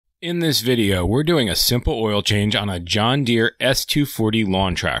In this video, we're doing a simple oil change on a John Deere S240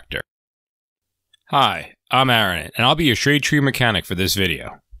 lawn tractor. Hi, I'm Aaron, and I'll be your shade tree mechanic for this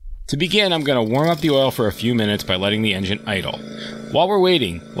video. To begin, I'm going to warm up the oil for a few minutes by letting the engine idle. While we're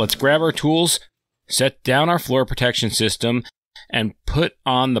waiting, let's grab our tools, set down our floor protection system, and put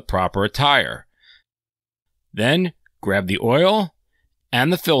on the proper attire. Then, grab the oil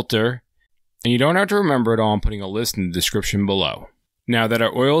and the filter, and you don't have to remember it all. I'm putting a list in the description below. Now that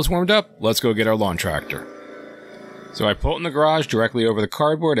our oil is warmed up, let's go get our lawn tractor. So I pull it in the garage directly over the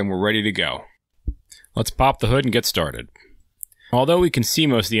cardboard and we're ready to go. Let's pop the hood and get started. Although we can see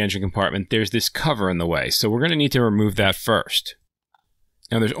most of the engine compartment, there's this cover in the way, so we're going to need to remove that first.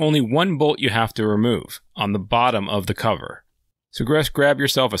 Now there's only one bolt you have to remove, on the bottom of the cover. So just grab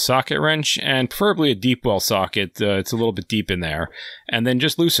yourself a socket wrench, and preferably a deep well socket, it's a little bit deep in there, and then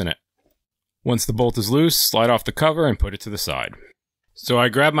just loosen it. Once the bolt is loose, slide off the cover and put it to the side. So I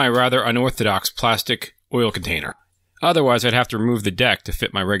grabbed my rather unorthodox plastic oil container. Otherwise, I'd have to remove the deck to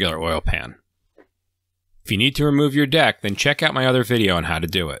fit my regular oil pan. If you need to remove your deck, then check out my other video on how to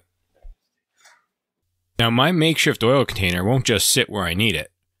do it. Now, my makeshift oil container won't just sit where I need it.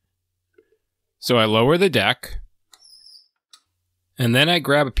 So I lower the deck, and then I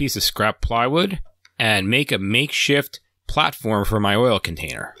grab a piece of scrap plywood and make a makeshift platform for my oil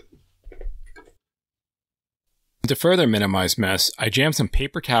container. To further minimize mess, I jam some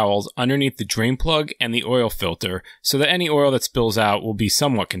paper towels underneath the drain plug and the oil filter so that any oil that spills out will be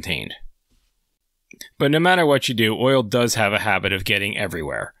somewhat contained. But no matter what you do, oil does have a habit of getting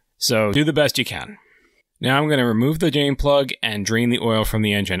everywhere, so do the best you can. Now I'm going to remove the drain plug and drain the oil from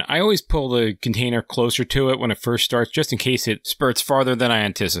the engine. I always pull the container closer to it when it first starts, just in case it spurts farther than I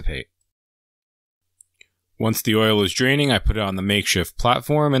anticipate. Once the oil is draining, I put it on the makeshift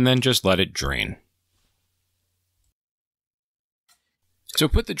platform and then just let it drain. So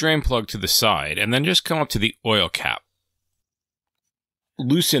put the drain plug to the side and then just come up to the oil cap.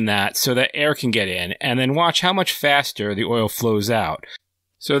 Loosen that so that air can get in, and then watch how much faster the oil flows out.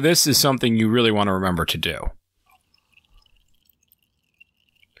 So this is something you really want to remember to do.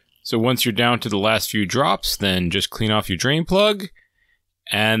 So once you're down to the last few drops, then just clean off your drain plug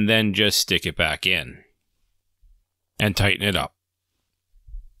and then just stick it back in and tighten it up.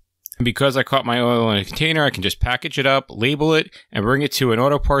 Because I caught my oil in a container, I can just package it up, label it, and bring it to an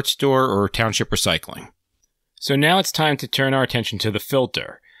auto parts store or township recycling. So now it's time to turn our attention to the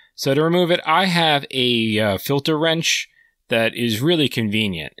filter. So to remove it, I have a filter wrench that is really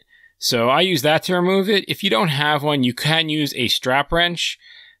convenient. So I use that to remove it. If you don't have one, you can use a strap wrench,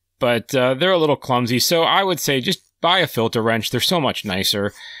 but they're a little clumsy. So I would say just buy a filter wrench. They're so much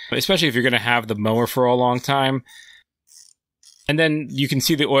nicer, especially if you're going to have the mower for a long time. And then you can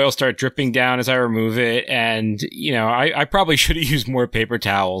see the oil start dripping down as I remove it. And, you know, I probably should have used more paper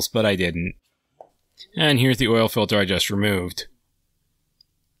towels, but I didn't. And here's the oil filter I just removed.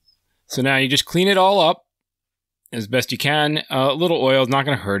 So now you just clean it all up as best you can. A little oil is not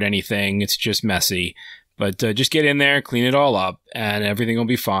going to hurt anything. It's just messy. But just get in there, clean it all up, and everything will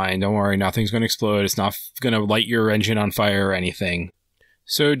be fine. Don't worry, nothing's going to explode. It's not going to light your engine on fire or anything.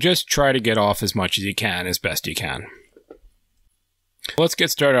 So just try to get off as much as you can, as best you can. Let's get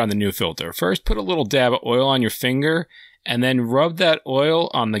started on the new filter. First, put a little dab of oil on your finger, and then rub that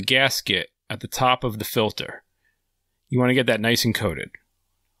oil on the gasket at the top of the filter. You want to get that nice and coated.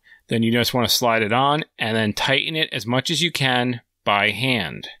 Then you just want to slide it on, and then tighten it as much as you can by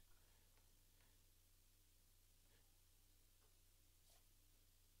hand.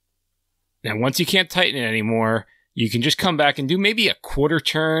 Now, once you can't tighten it anymore, you can just come back and do maybe a quarter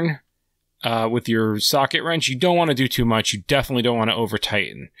turn with your socket wrench. You don't want to do too much. You definitely don't want to over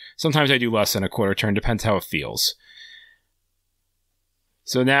tighten. Sometimes I do less than a quarter turn, depends how it feels.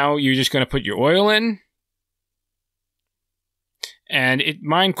 So now you're just going to put your oil in. And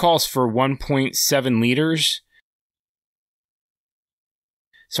mine calls for 1.7 liters.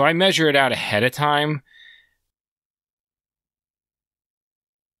 So I measure it out ahead of time.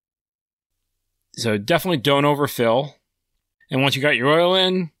 So definitely don't overfill. And once you got your oil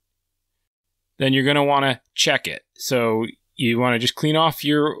in, then you're going to want to check it. So you want to just clean off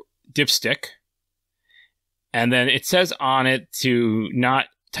your dipstick. And then it says on it to not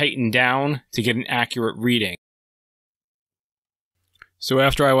tighten down to get an accurate reading. So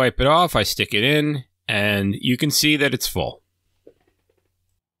after I wipe it off, I stick it in, and you can see that it's full.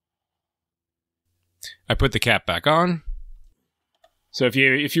 I put the cap back on. So if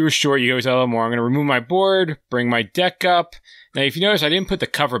you were short, you always have a little more. I'm going to remove my board, bring my deck up. Now, if you notice, I didn't put the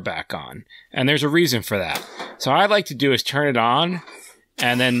cover back on, and there's a reason for that. So what I'd like to do is turn it on,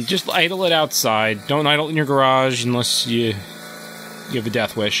 and then just idle it outside. Don't idle it in your garage unless you you have a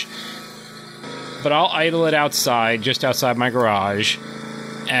death wish. But I'll idle it outside, just outside my garage,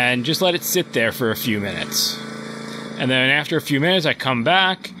 and just let it sit there for a few minutes. And then after a few minutes, I come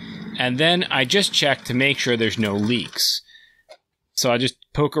back, and then I just check to make sure there's no leaks. So I just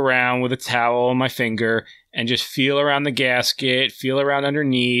poke around with a towel on my finger and just feel around the gasket, feel around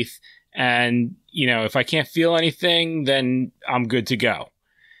underneath, and, you know, if I can't feel anything, then I'm good to go.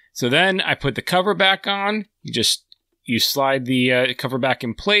 So then I put the cover back on. You slide the cover back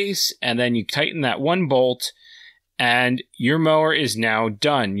in place, and then you tighten that one bolt, and your mower is now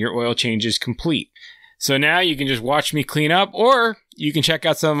done. Your oil change is complete. So now you can just watch me clean up, or you can check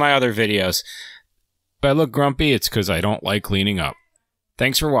out some of my other videos. If I look grumpy, it's because I don't like cleaning up.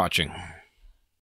 Thanks for watching.